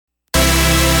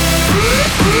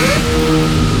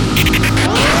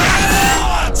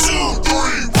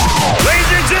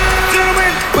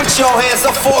hands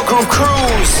up for Groove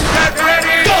Cruise.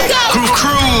 Ready? Go! Groove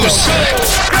Cruise.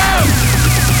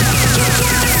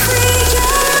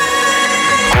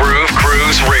 Groove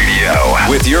Cruise Radio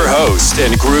with your host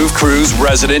and Groove Cruise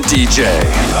resident DJ,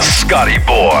 Scotty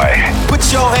Boy.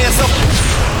 Put your hands up.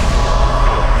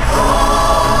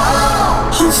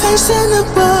 I'm facing the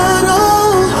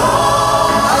bottle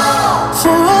for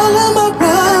all of my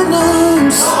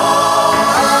problems.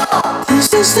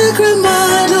 These Instagram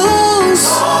models,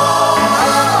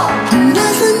 I'm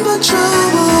nothing but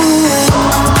trouble.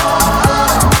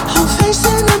 I'm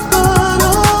facing the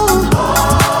bottle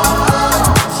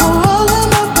for all of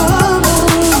my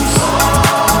problems.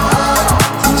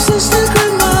 These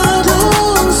Instagram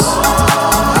models,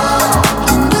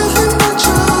 I'm nothing but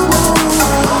trouble.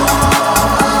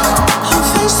 I'm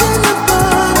facing the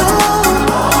bottle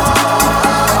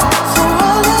for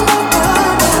all of my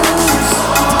problems.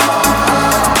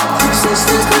 These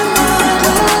Instagram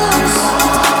models,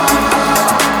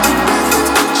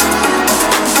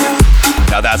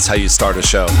 Now that's how you start a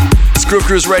show. It's Groove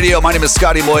Cruise Radio. My name is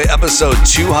Scotty Boy, episode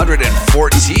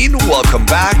 214. Welcome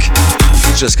back.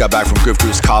 Just got back from Groove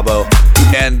Cruise Cabo.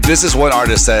 And this is one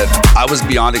artist that I was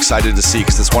beyond excited to see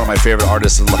because it's one of my favorite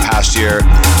artists of the past year.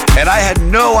 And I had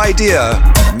no idea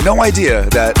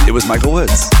that it was Michael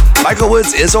Woods. Michael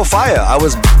Woods is Offaiah. I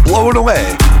was blown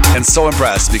away and so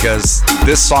impressed because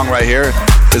this song right here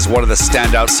is one of the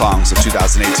standout songs of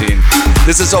 2018.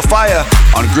 This is Offaiah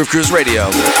on Groove Cruise Radio.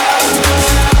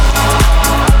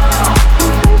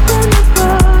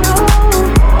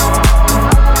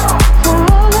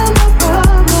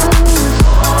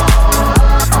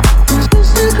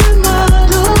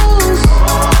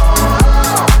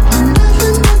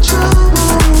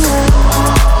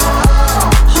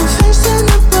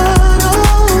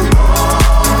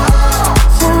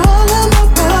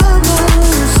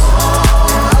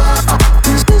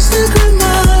 Instagram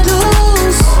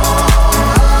models,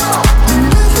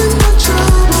 nothing but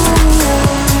trouble.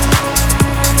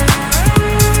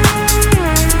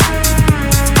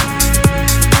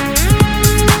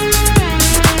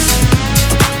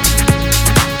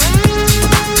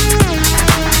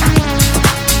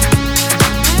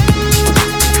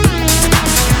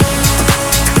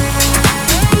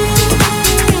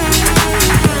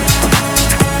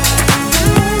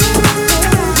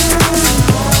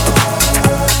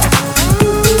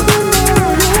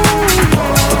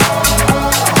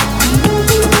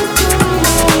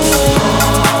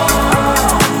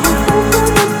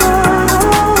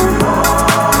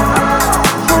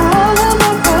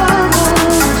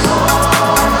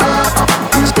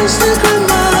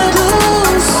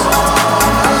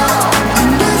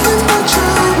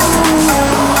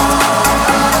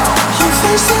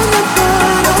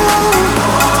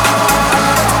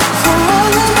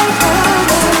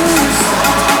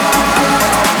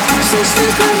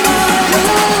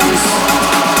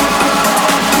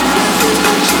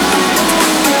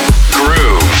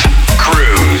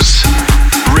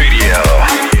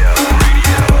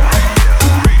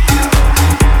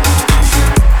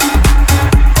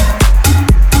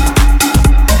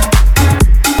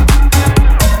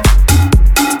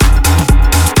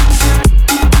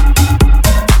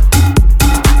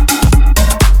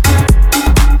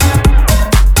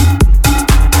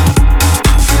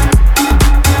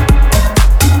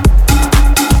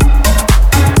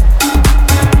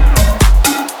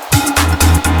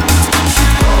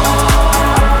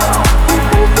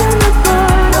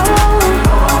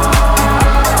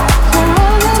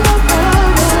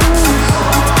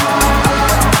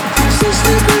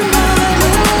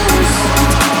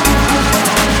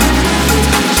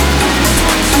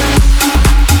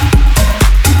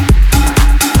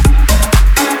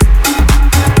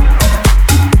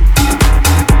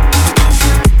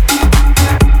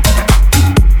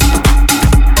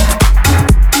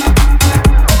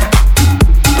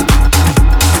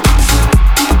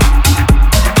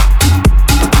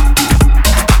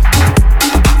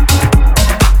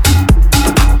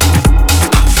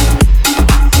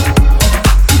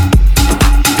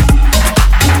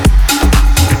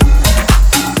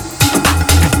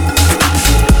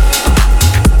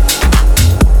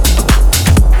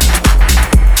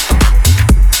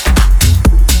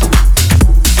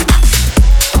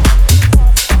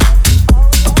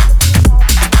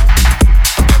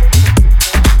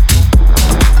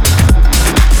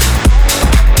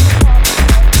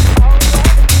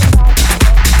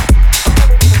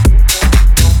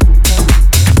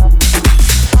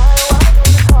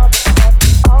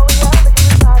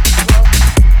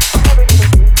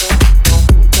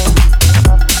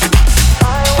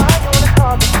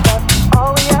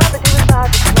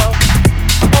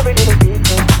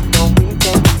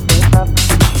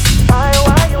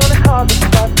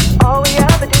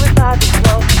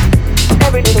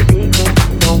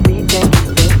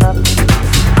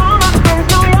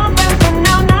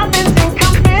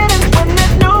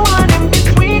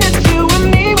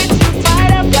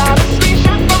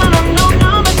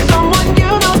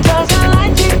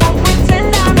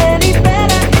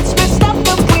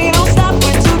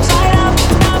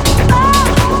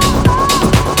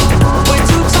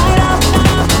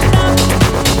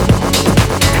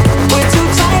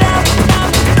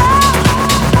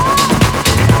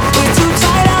 We're too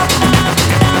tied up.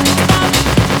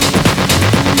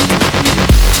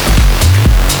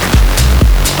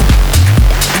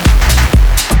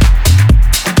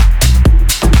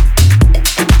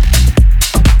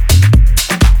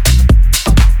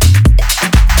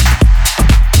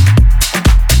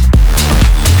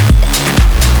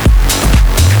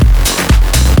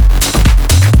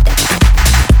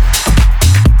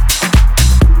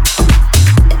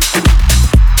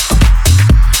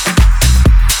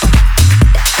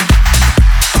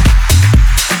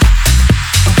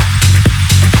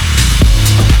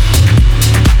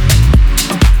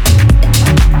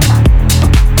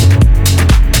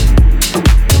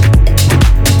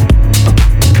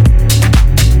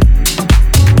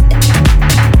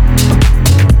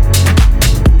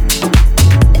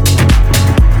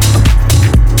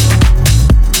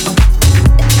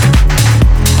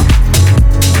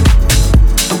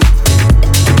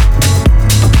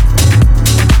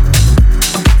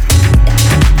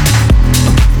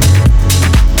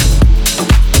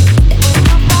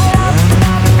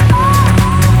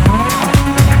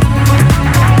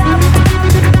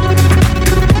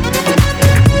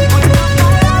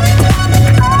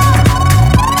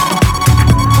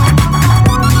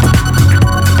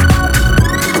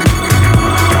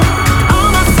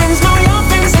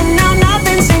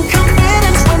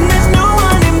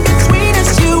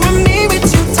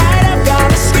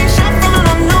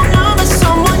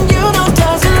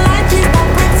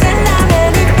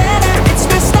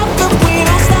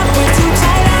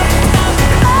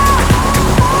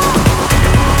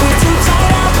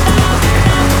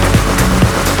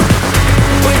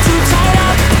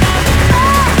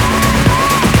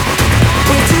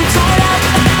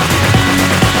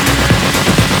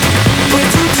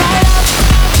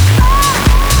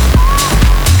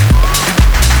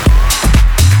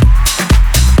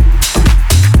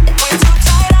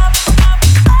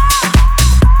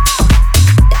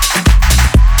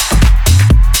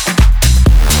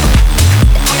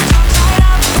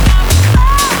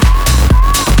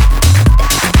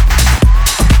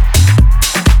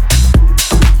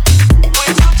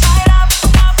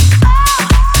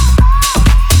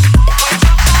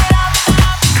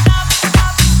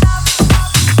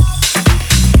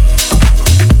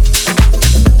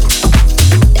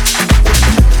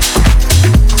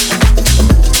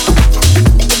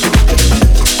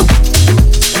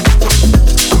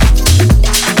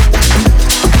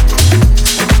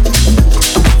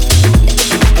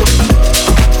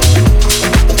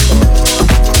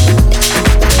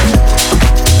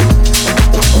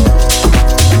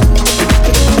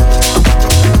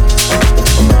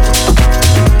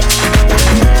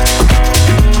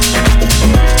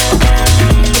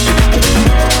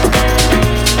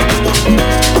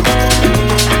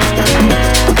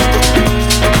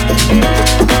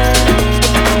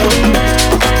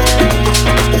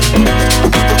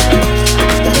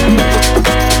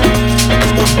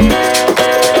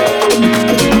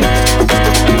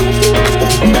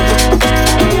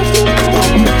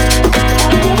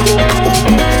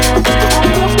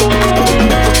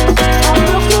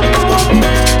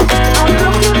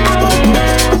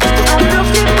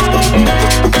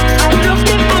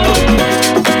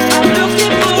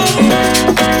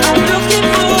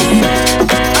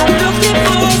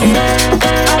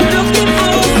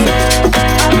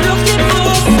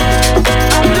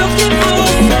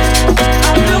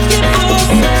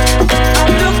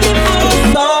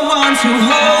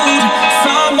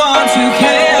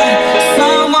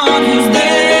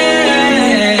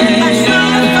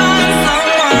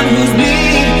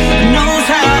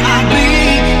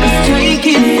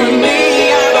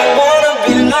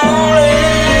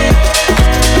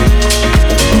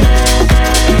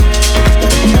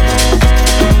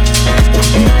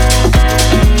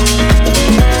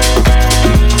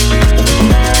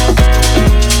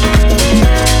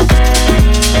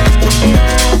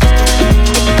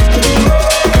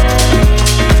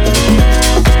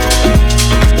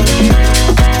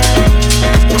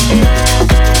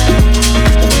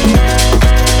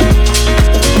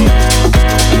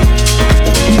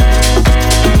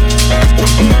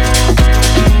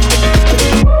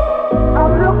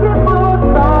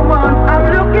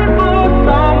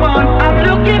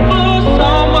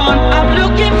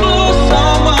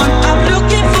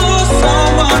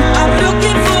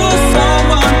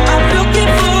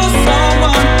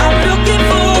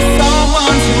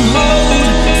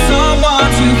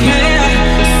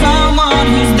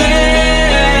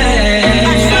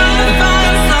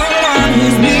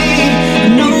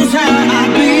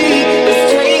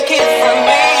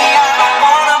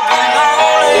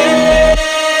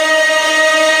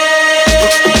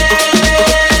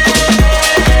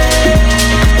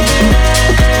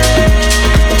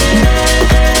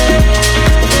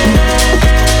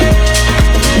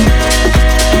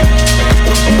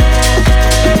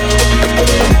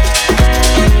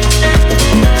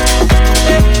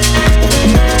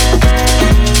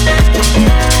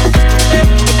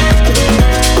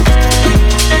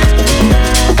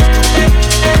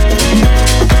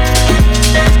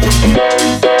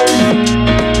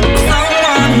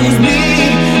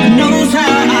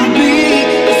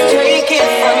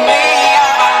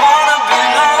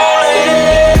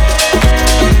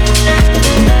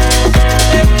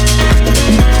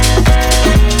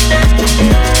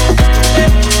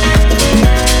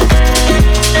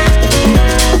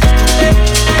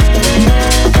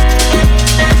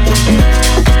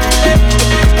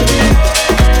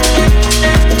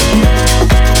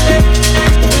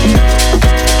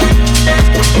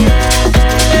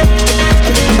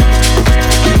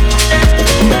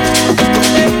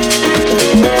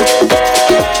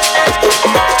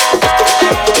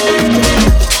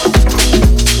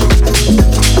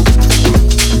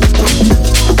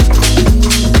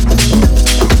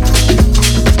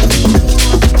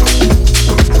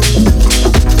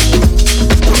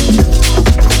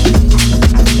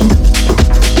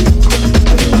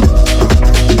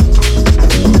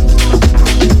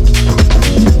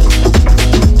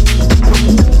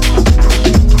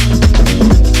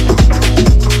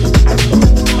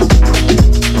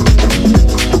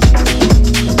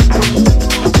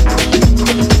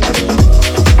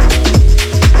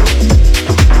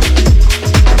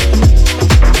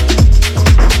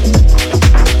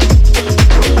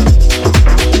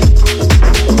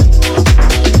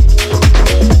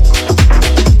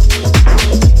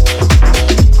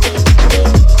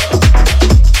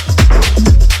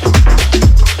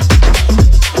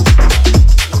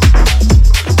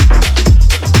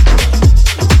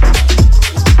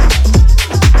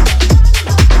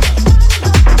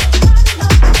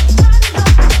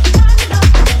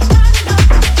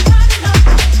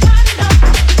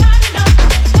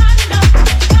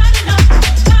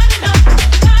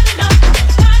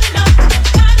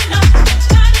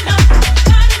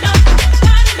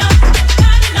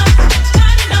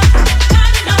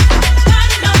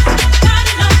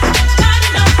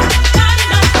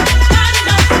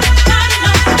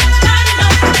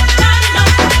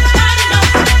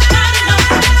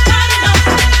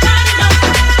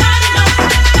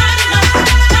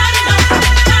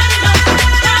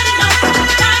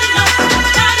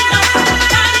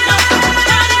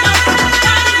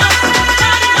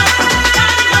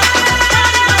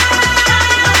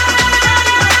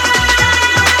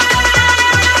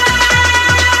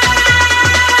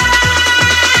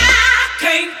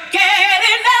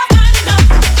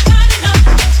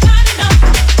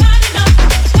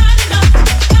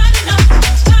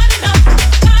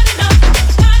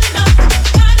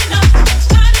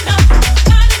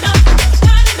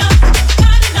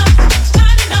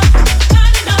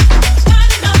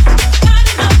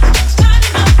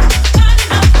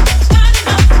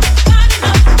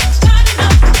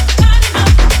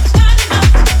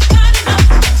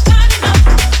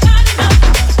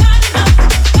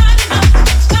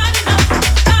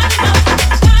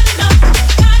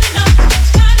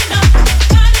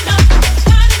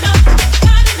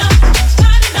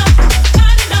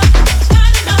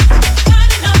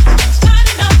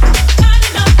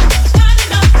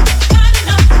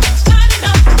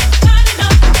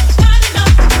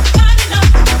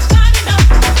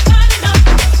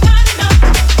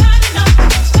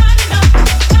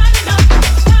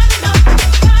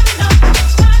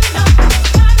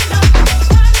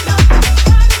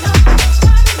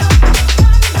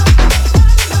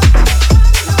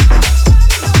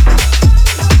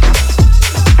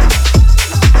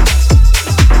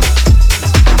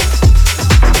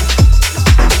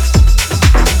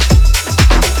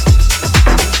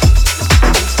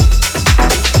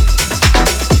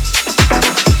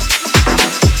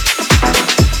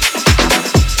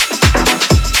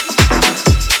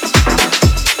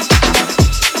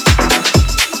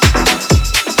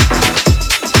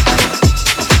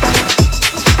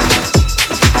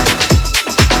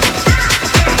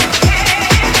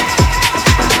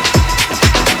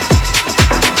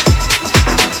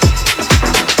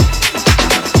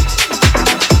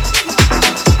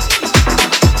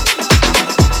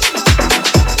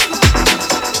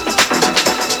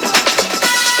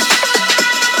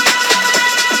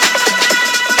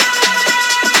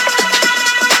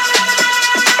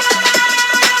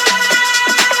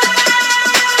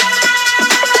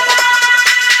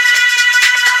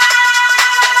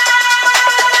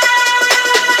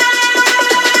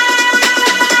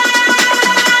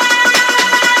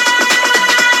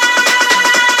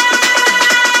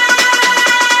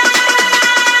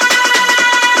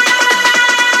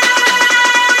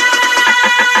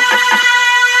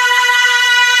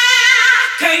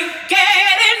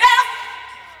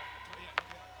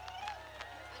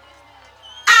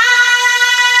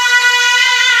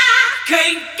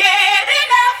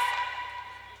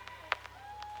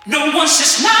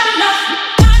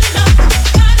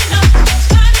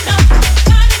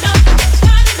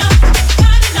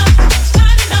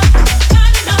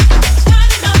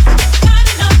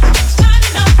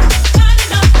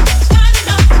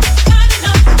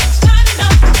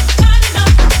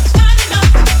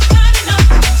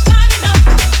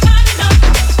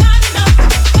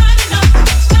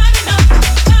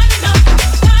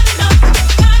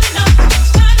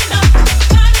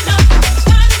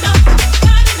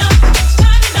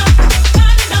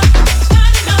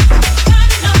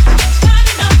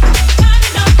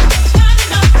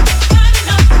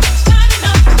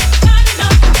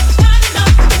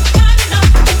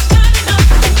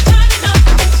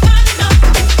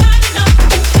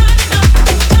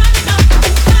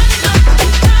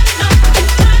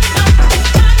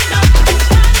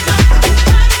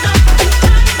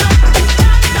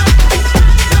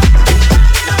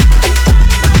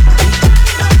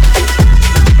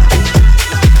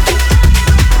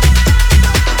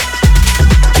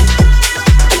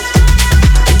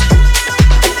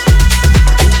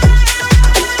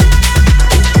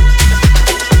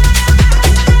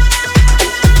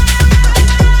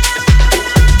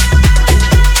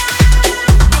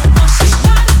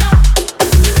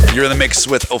 You're in the mix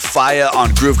with Offaiah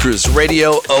on Groove Cruise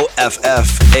Radio,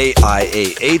 Offaiah.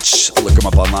 Look him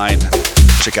up online.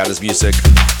 Check out his music.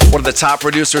 One of the top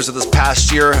producers of this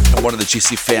past year and one of the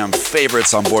GC fam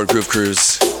favorites on board Groove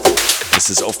Cruise.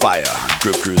 This is Offaiah on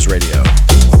Groove Cruise Radio.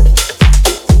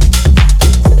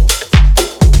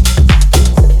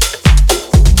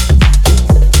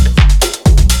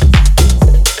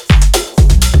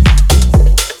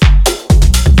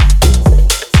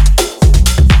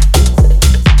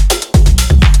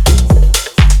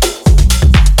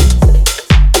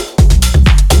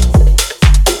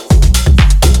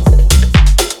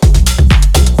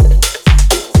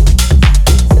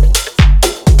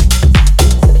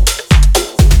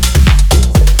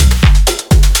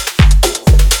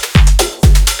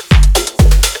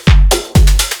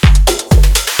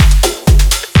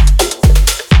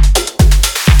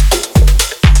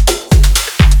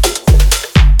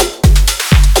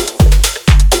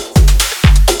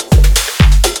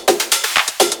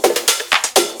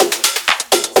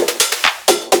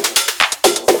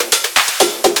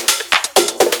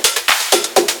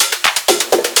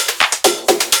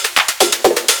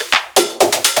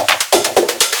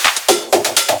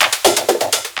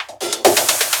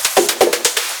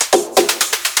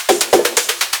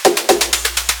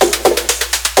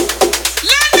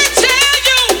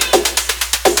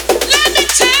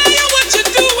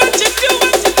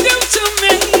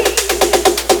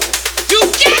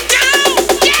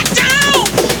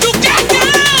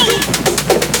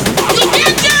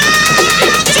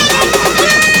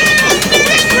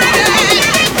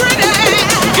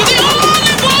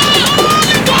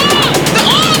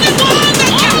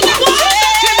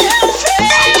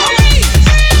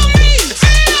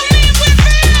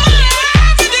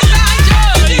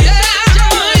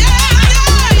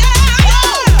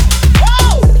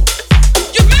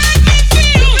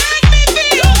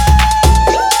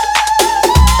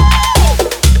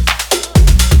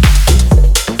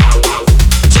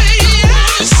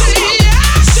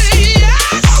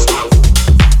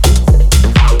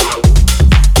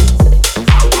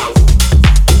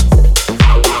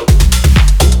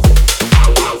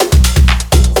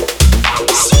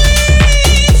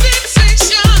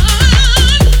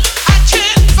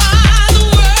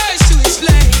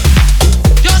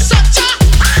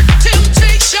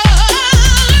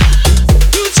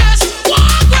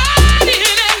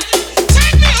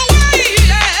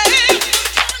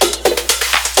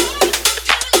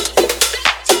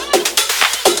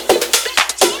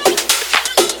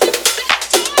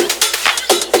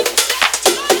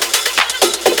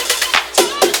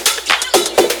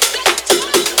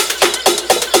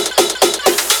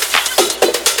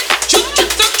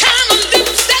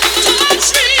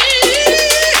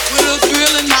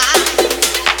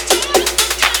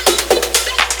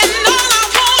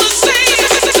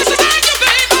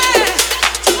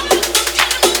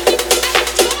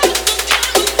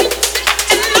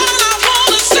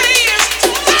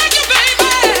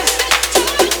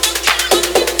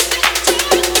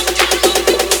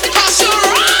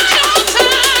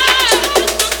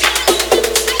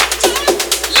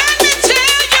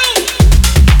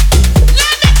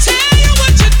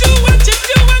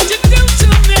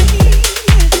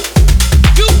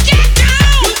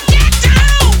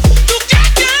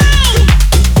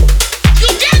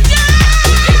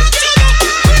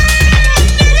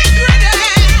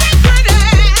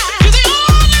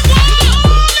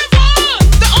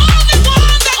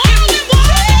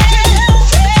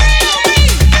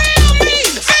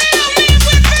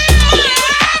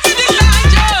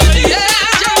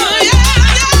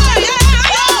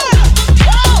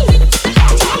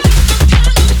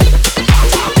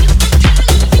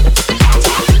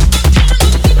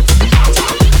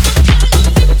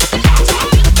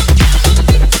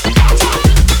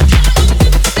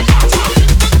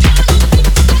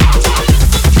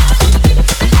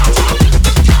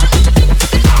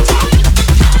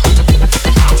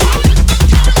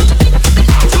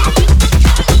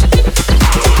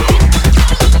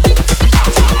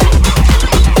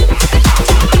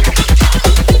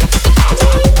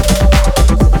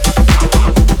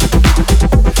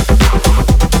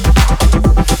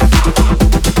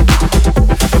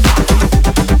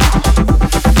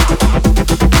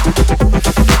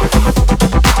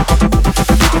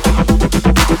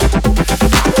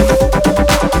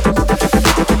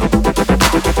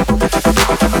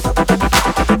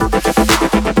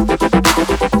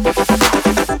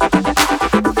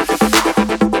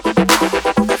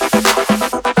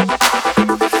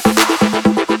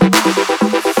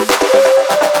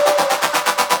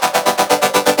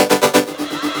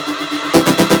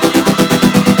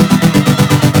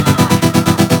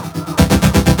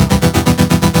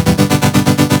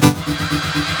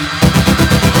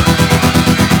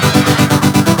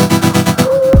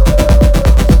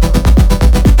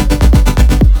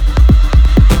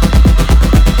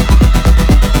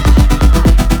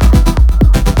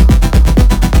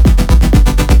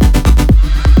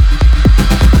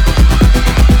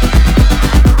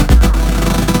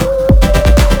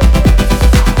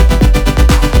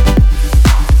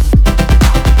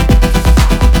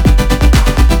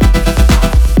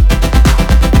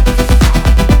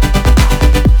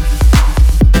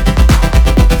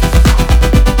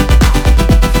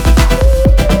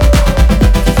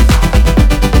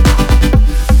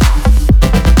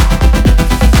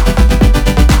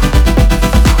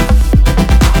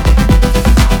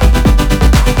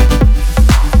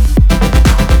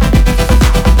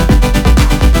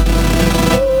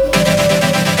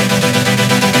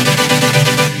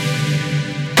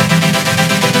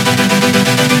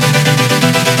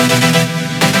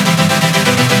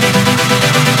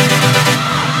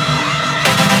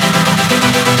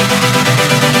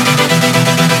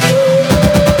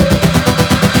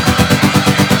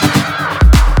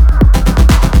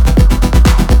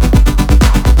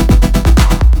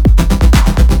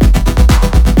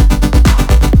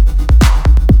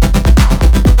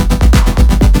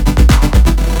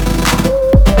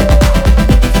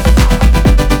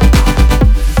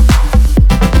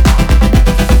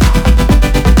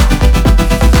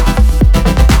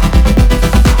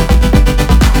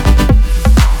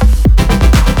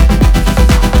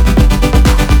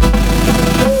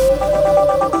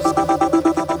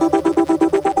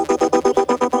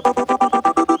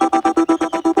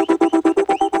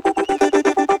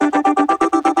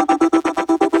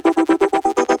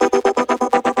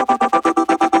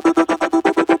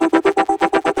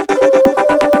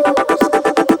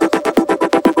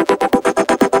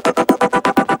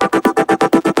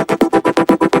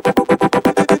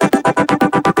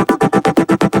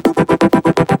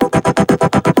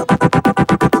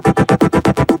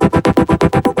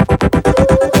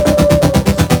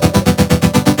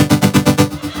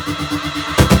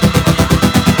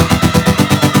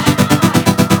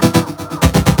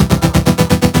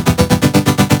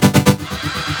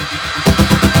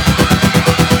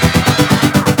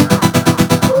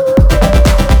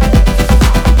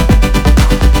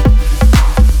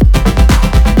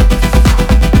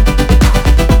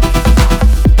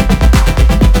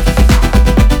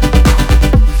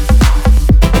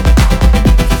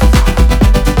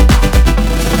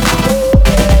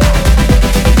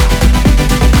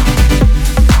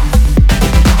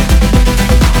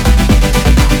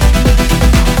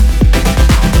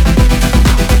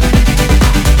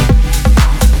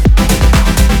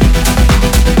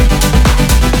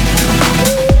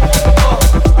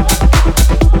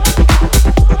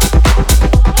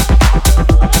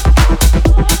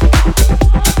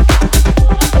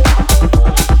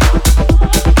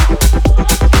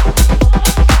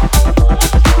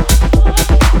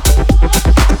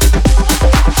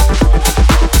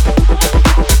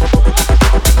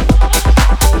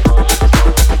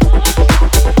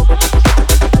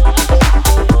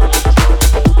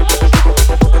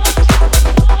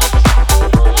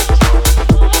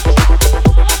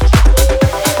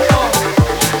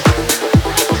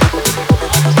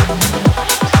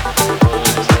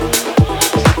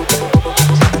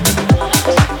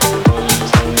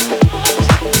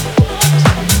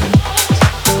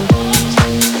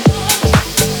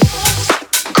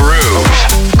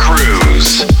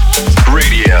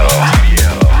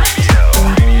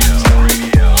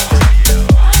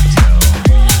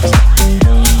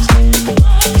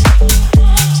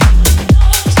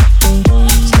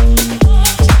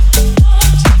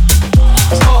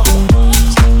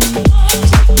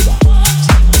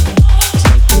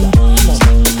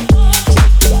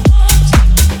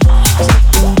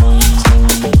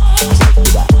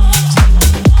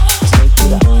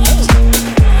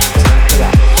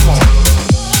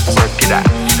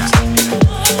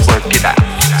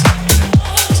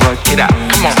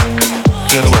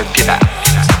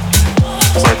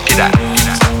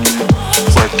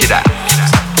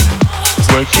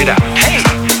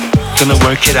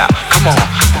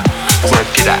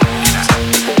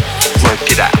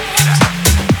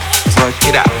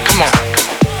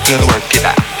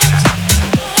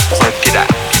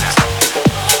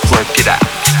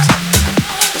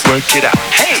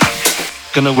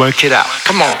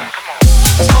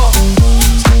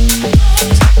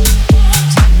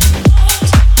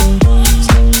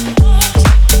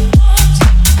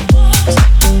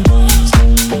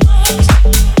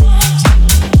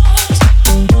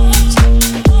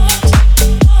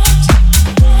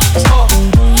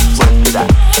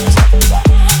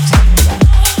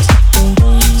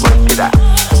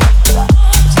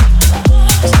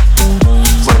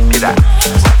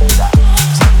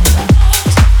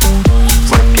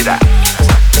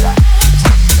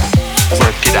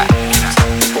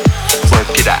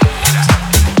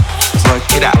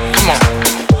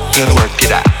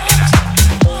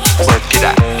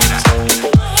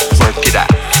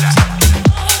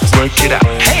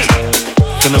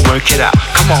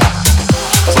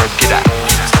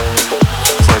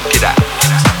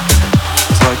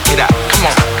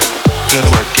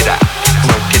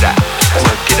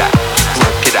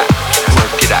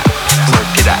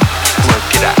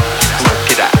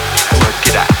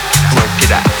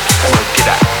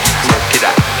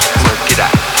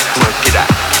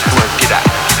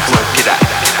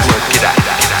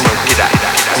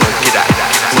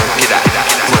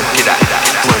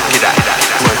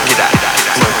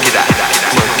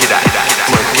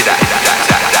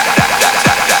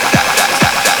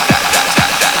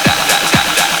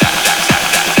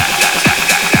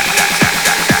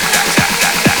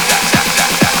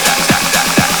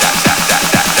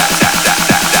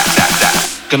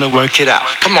 Gonna work it out.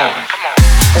 Come on.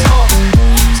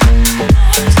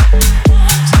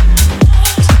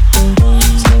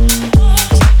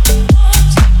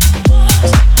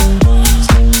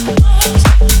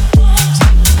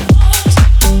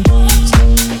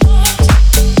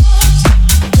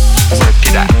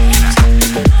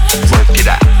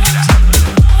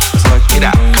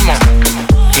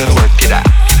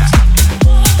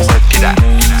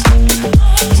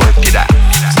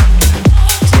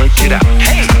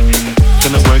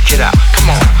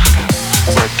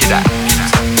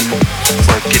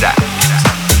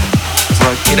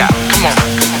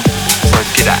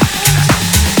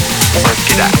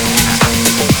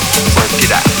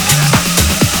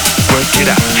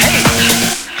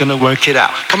 Gonna work it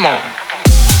out. Come on.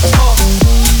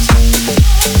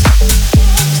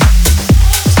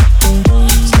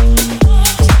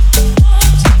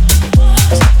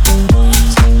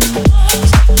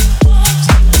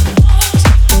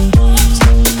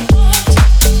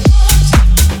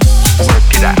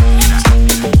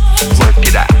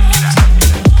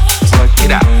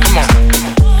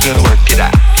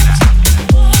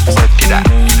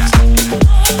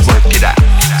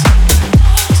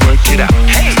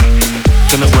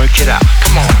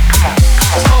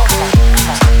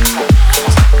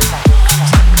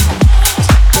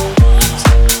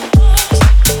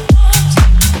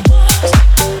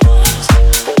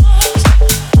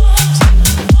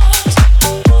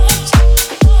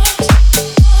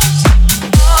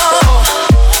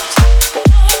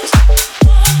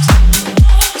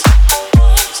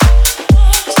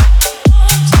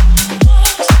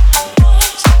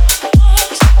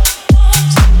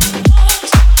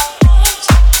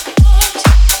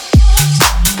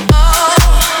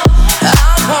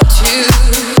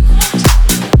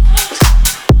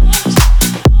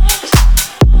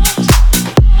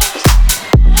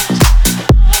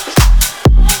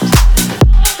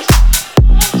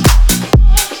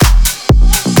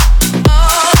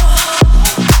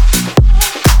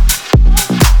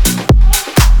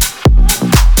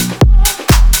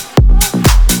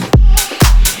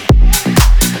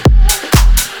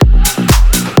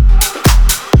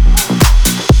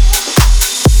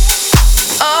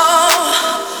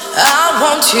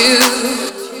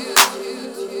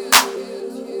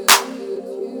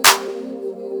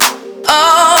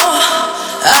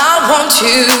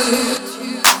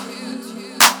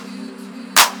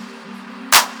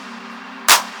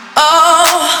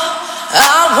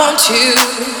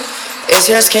 It's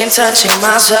your skin touching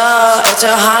my soul. It's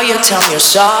how you tell me you're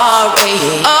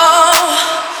sorry. Oh,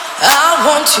 I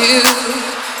want you.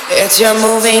 It's your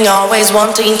moving, always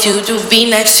wanting to be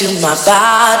next to my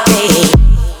body.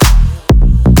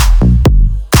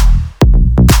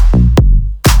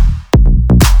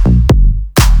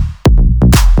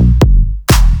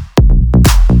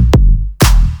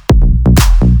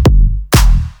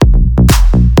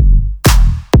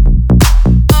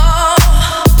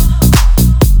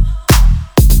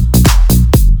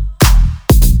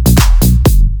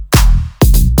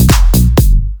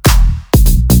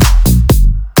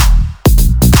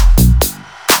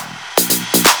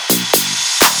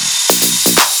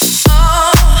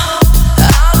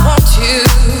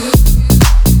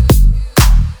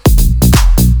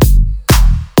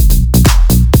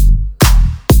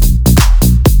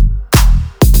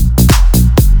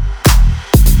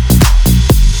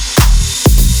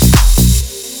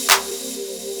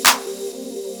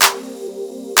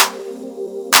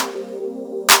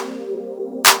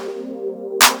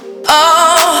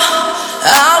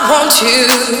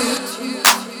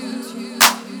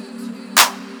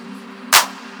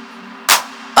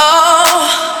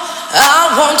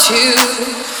 you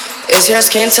is your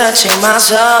skin touching my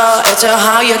soul. It's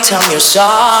how you tell me you're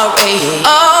sorry.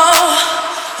 Oh,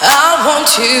 I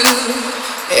want you.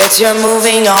 It's your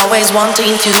moving, always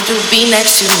wanting to be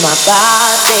next to my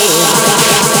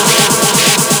body.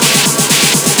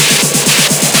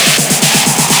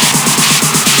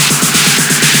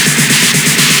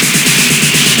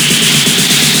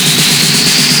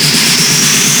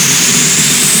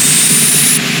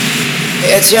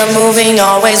 It's your moving,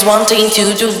 always wanting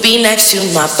to be next to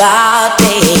my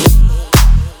body.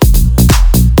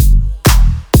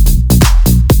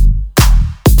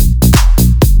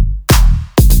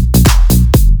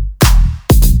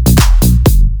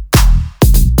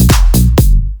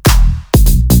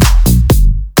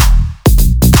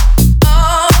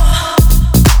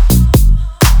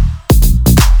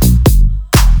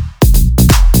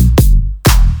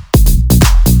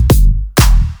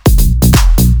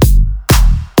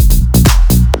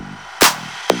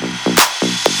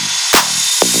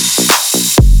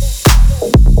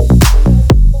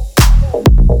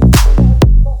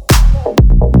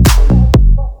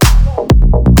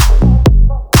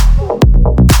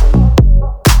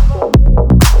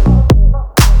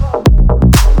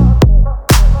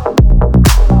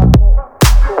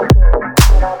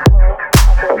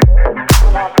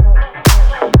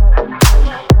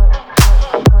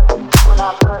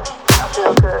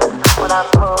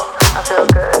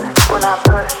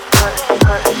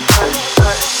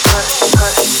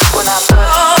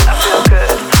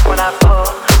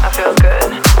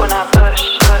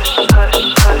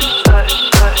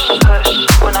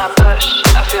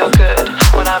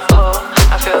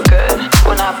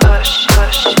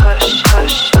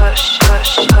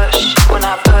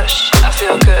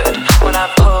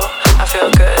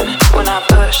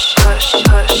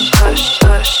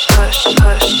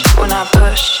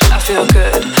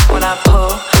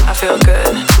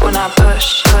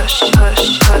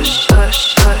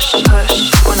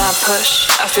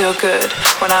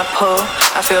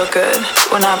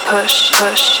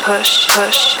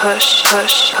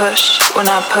 When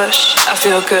I push, I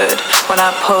feel good. When I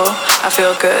pull, I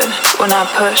feel good. When I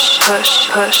push, push,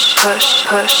 push, push,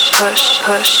 push, push,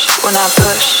 push. When I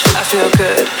push, I feel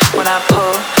good. When I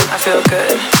pull, I feel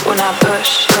good. When I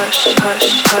push, push,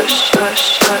 push, push,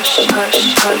 push, push,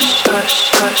 push, push, push,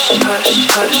 push, push, push,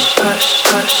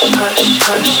 push,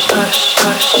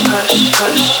 push, push,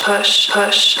 push, push,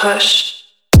 push, push.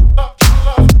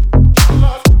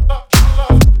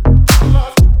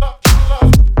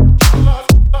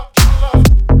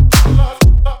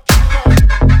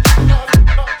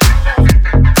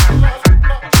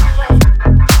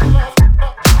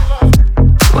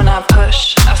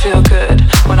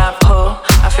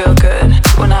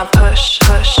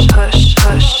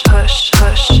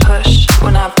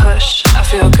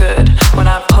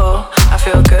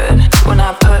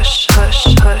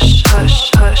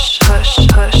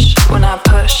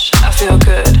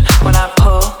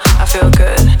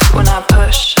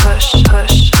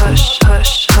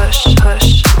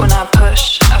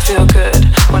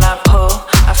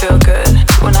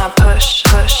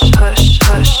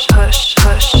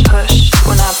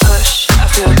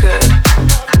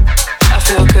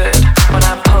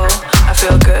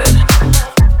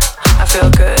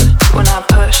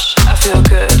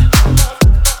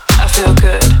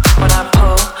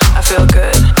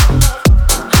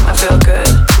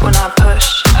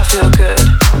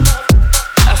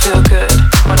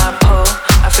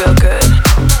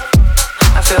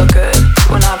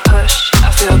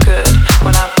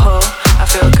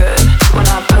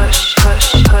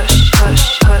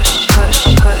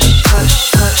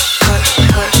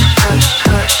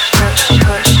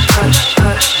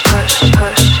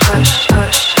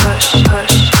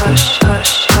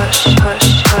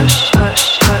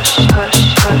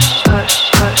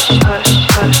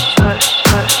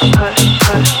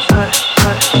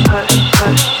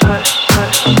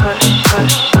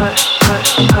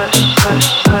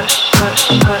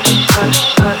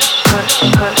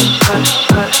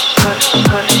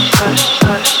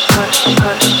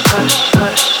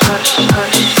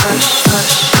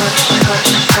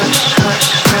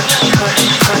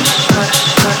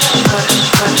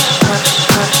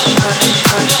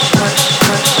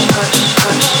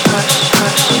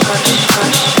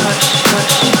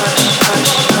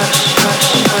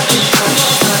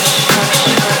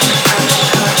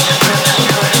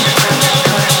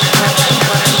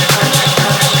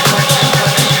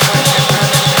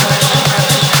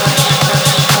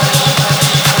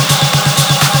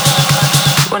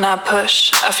 When I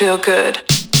push, I feel good.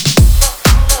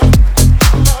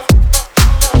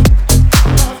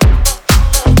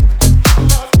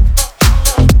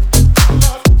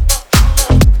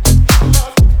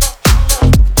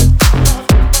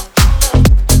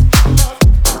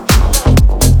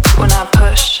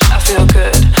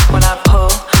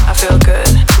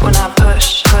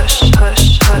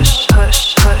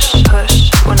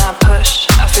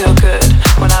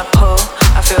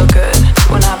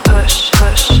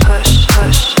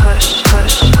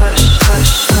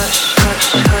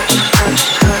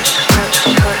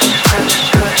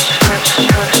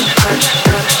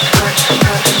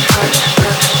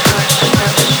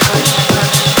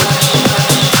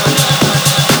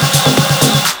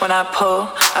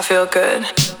 feel good.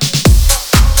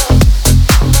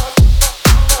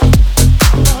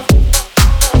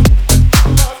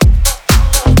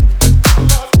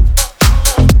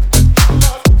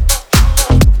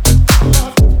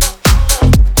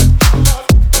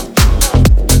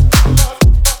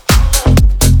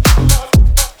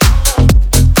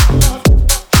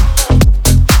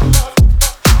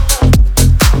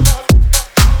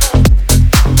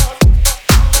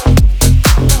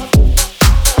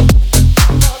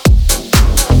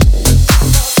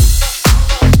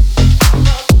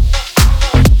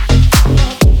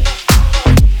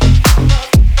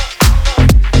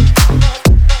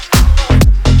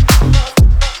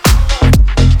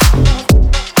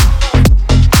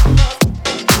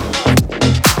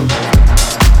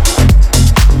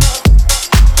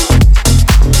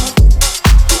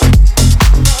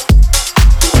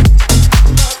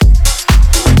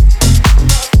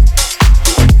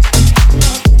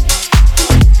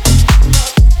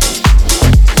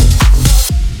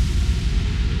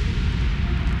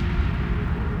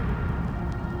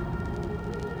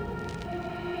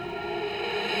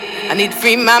 I need to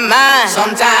free my mind.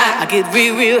 Sometimes I get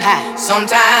real, real high.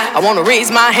 Sometimes I wanna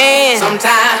raise my hand.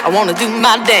 Sometimes I wanna do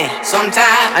my dance.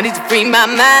 Sometimes I need to free my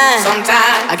mind.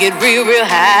 Sometimes I get real, real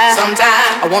high.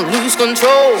 Sometimes I wanna lose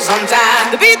control.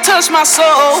 Sometimes the beat touch my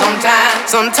soul. Sometimes,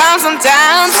 sometimes.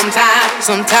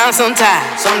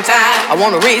 Sometimes I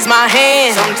wanna raise my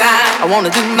hand. Sometimes I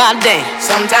wanna do my dance.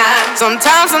 Sometimes.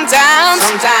 Sometimes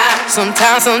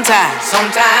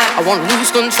I wanna lose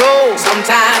control.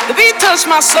 Sometimes the beat touch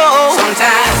my soul. Sometimes.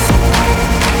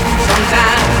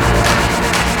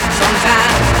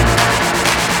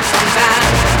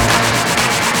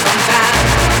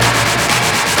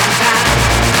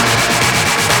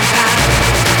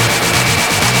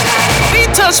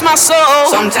 Beat touch my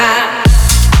soul. Sometimes.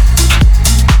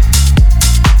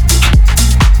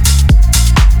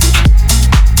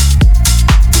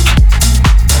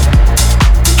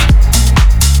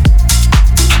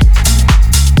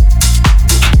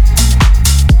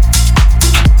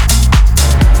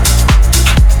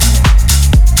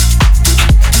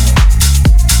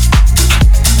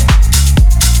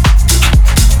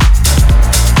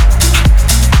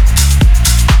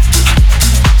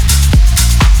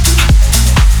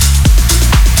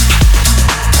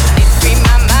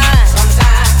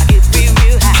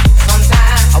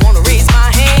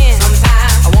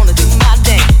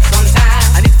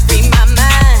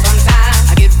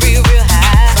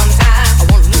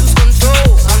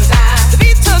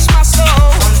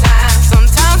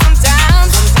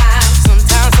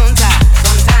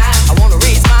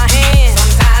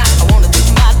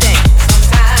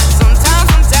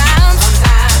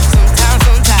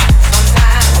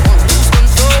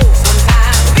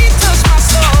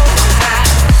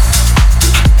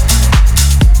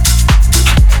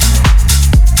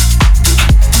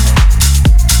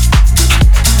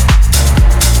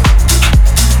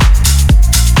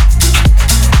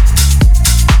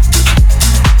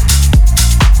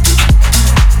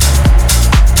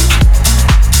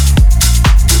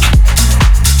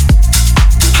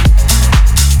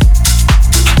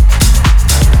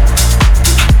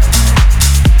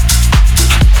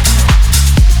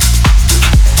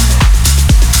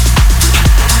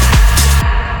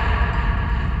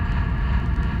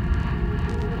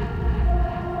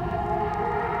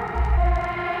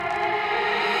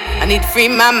 Need to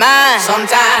free my mind.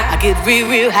 Sometimes I get real,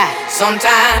 real high.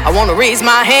 Sometimes I wanna raise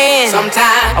my hand.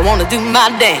 Sometimes I wanna do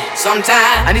my dance.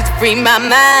 Sometimes I need to free my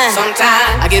mind.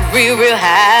 Sometimes I get real, real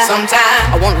high.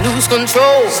 Sometimes I wanna lose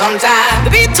control. Sometimes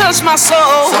the beat touch my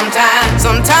soul. Sometimes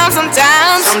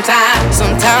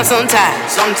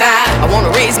I wanna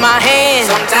raise my hand.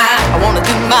 Sometimes I wanna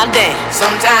do my dance.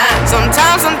 Sometimes I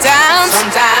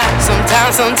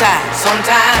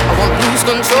wanna lose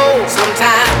control.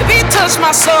 Sometimes the beat touch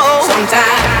my soul. Sometimes.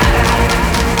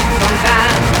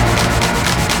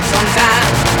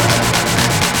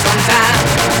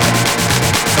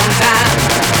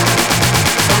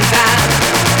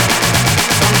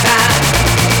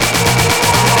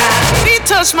 Beat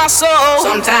touch my soul.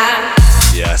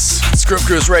 Sometimes. Yes, it's Groove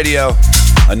Cruise Radio.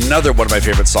 Another one of my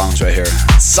favorite songs right here.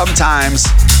 Sometimes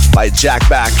by Jack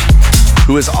Back,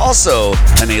 who is also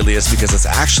an alias because it's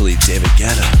actually David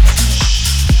Guetta.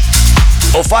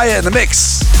 Offaiah in the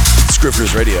mix. It's Groove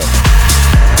Cruise Radio.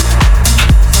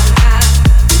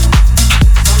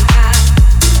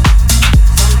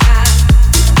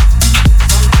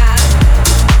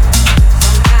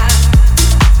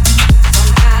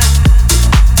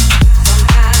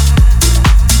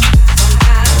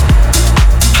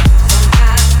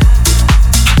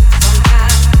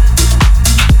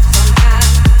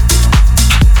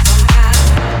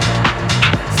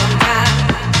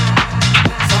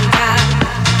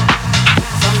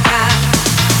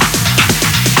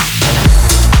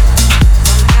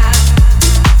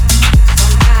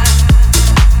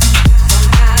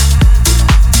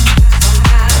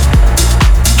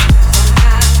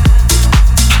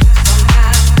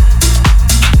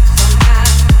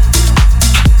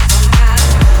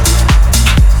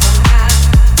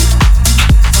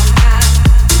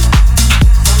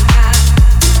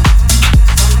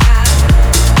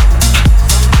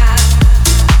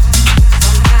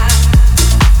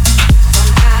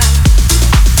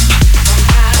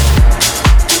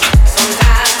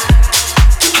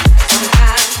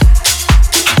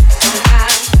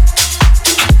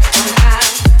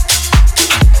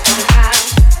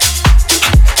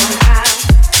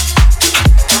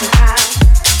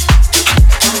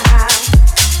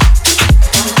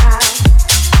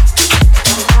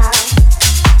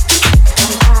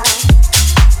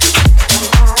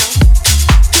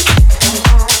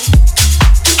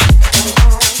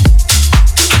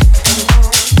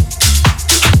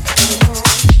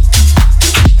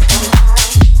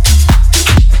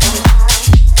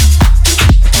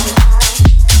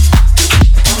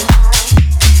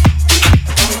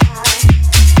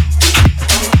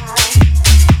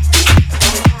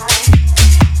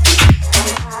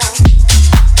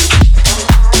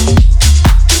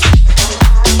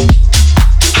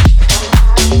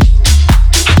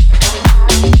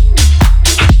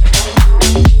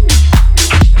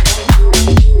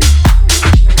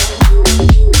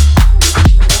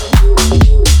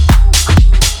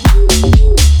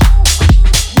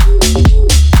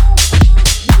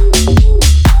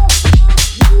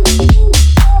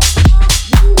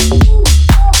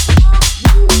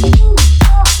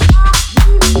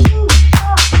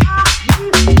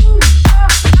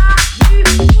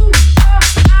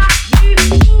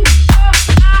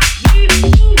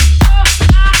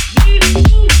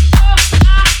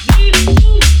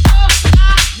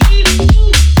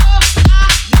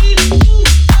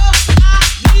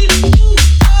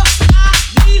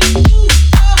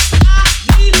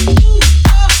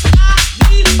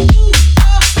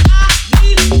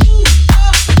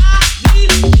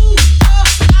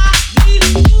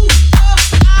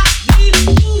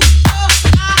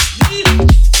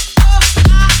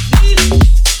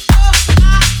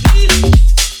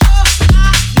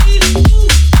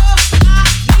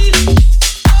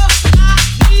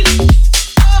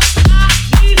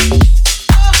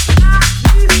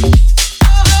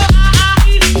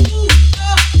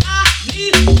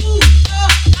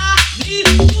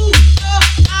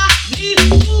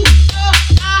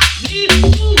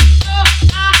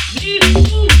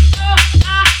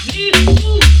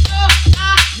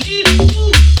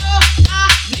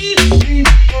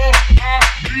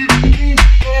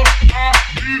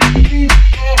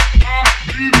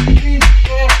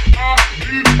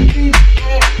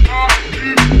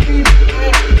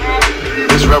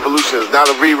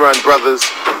 rerun, brothers.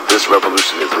 This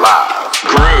revolution is live.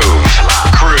 Groove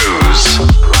Cruise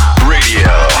Radio.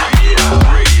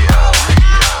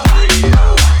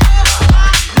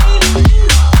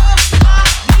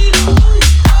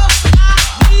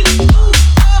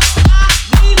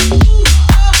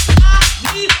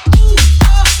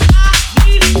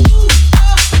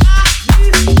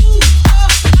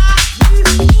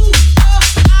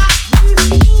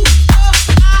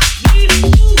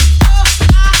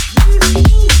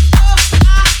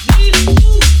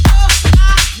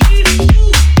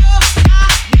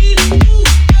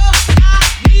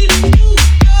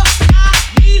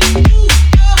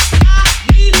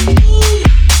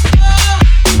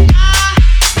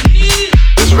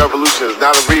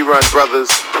 Not a rerun, brothers.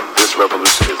 This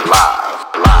revolution is live.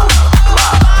 Live.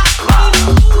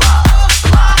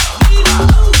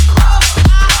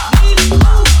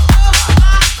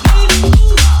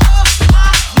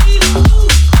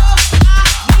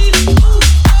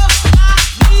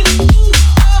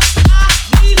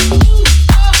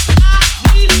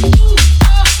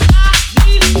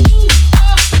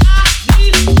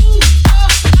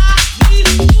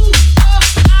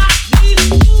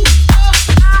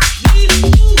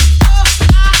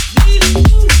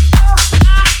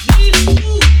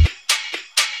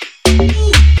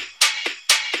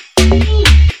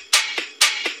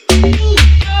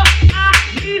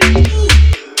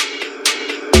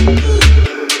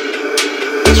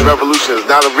 This revolution is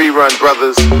not a rerun,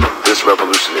 brothers. This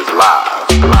revolution is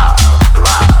live. Live.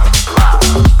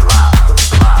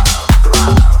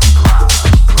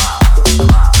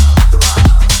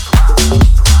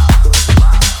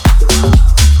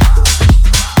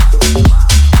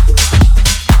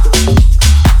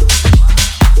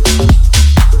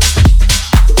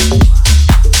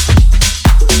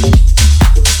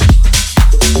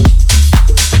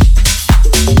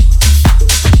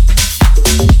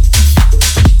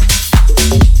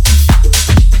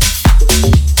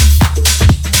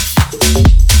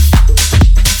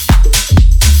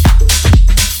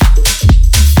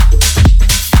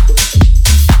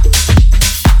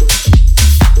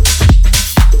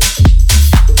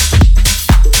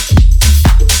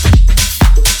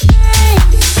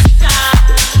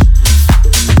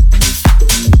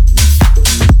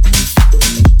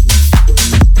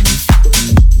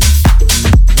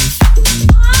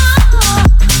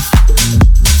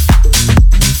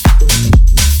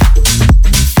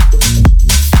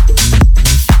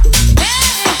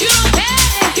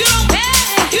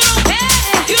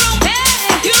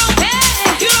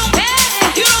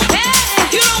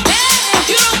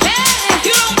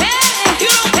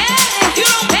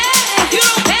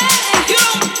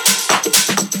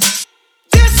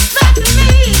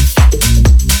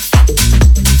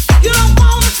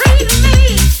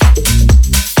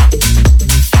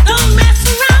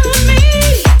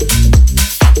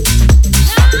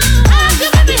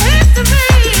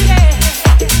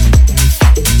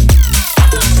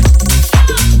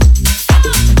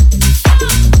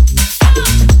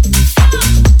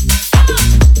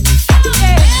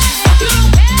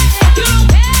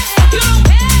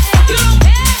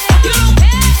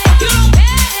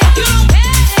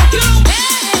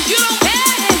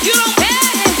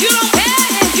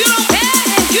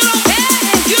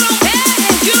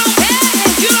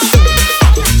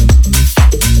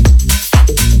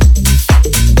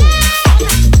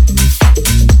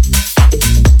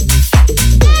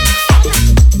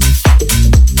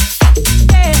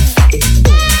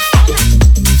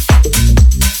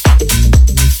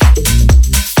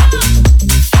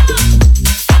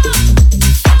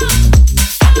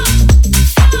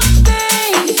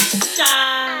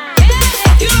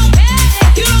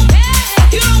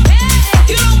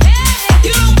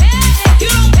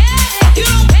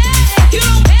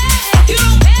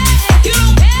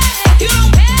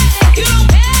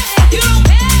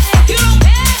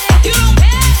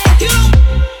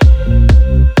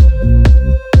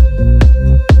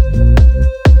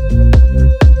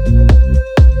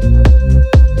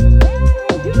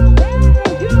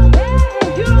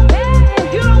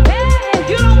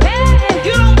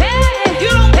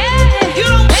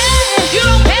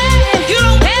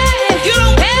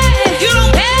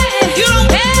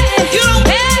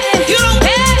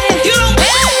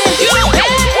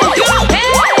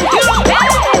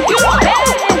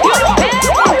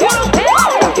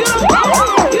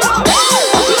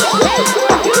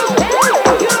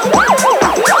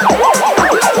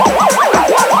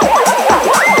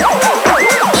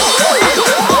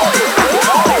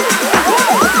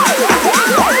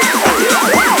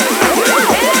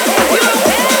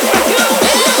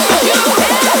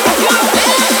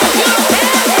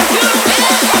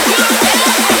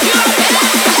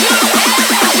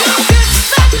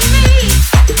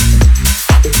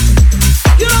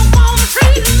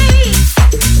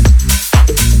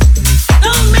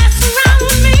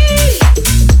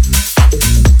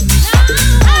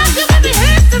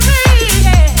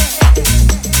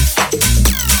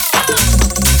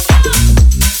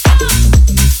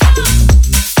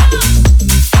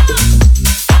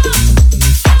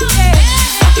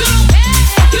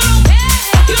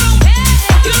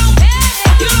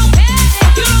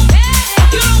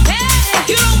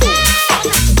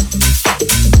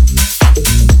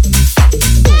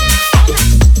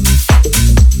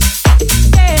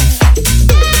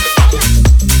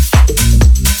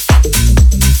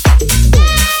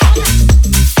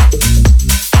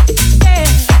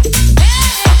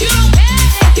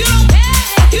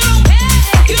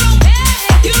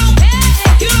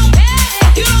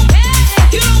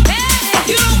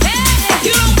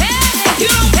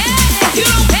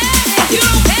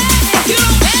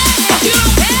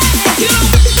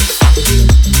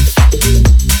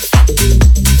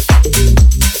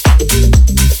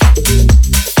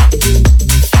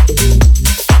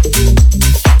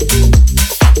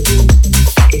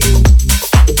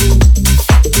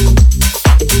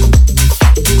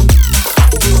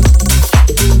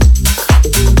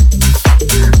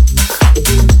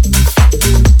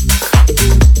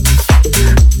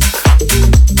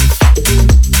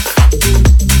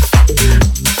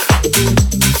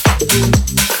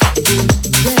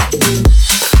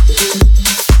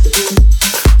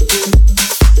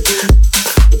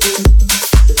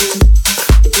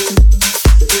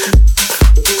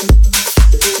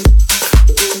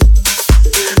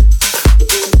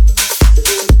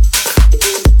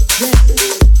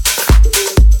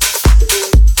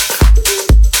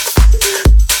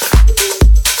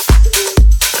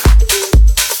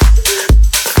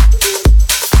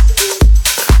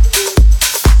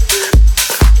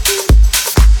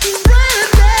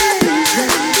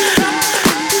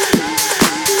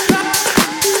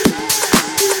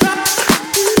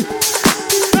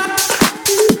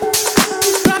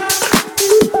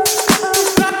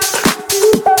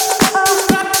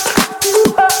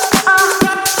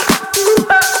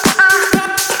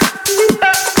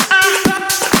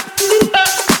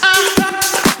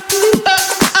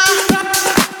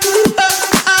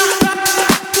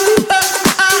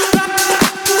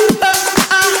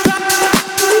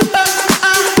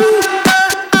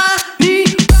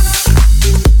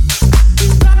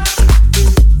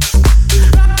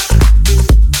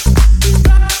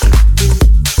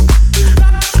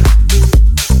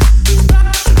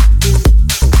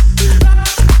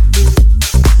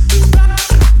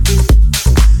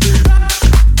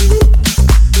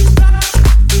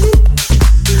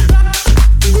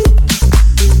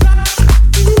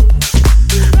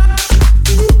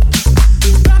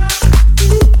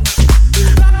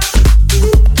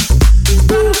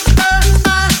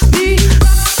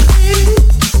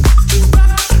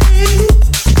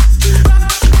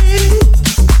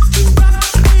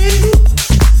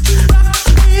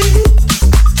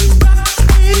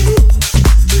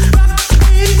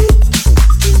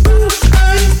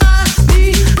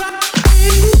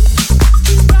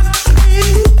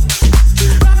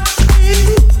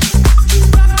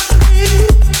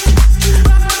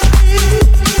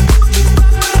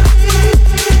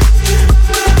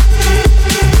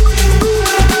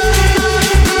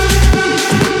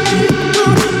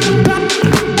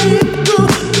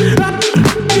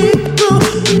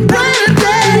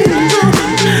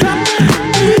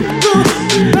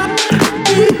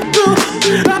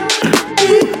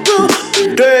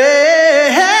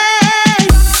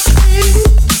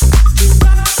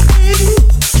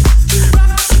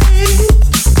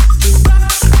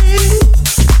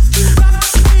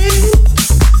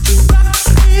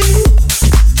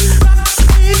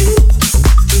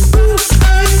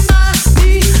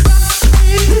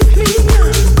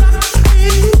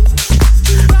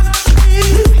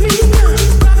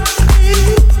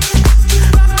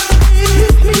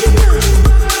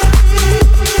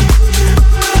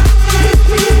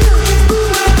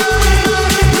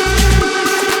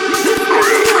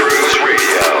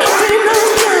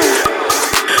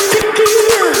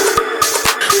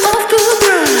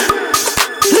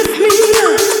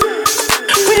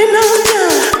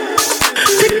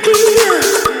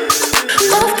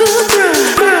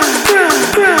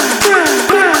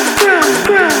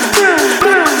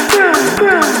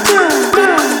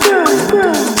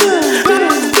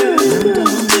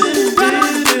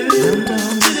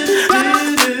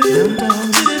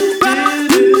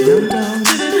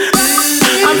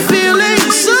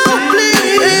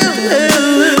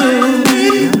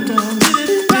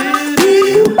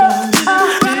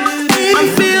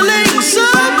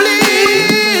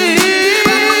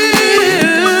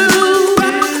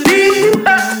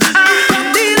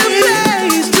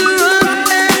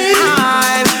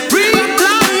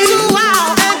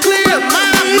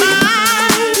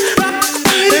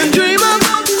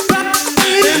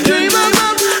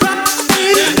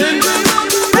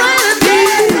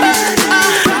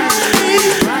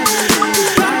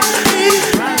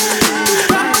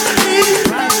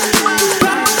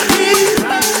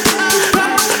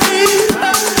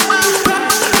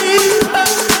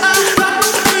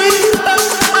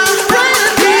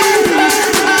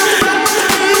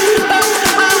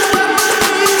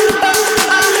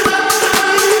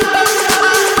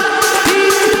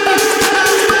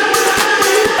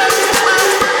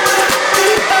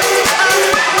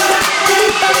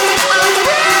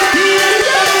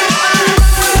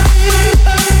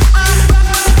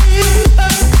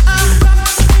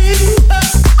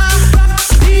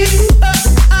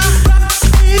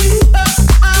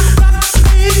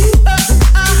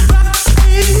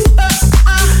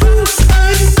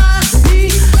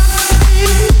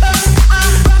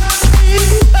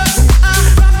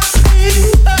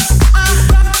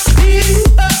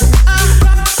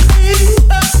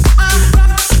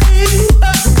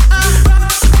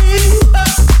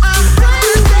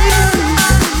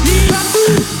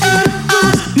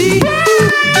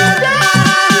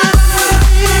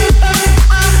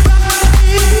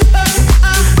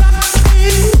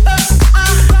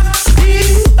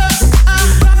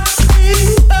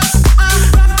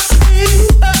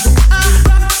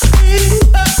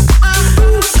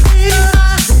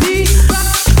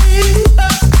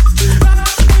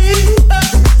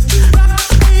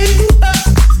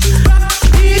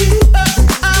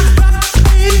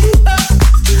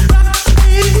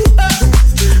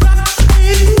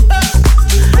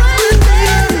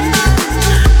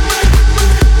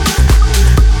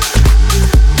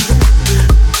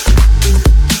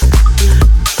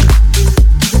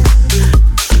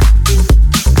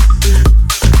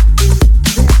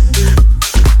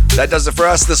 does it for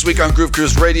us this week on Groove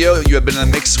Cruise Radio. You have been in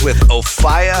the mix with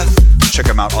Offaiah. Check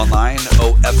them out online,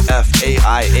 Offaiah.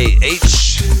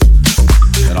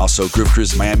 And also Groove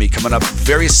Cruise Miami coming up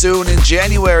very soon in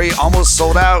January, almost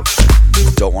sold out.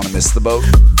 Don't want to miss the boat.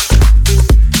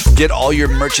 Get all your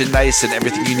merchandise and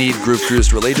everything you need Groove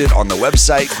Cruise related on the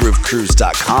website,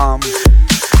 groovecruise.com.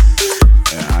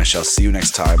 And I shall see you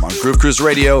next time on Groove Cruise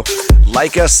Radio.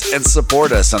 Like us and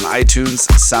support us on iTunes,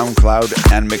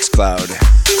 SoundCloud, and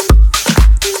Mixcloud.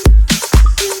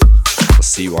 We'll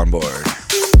see you on board.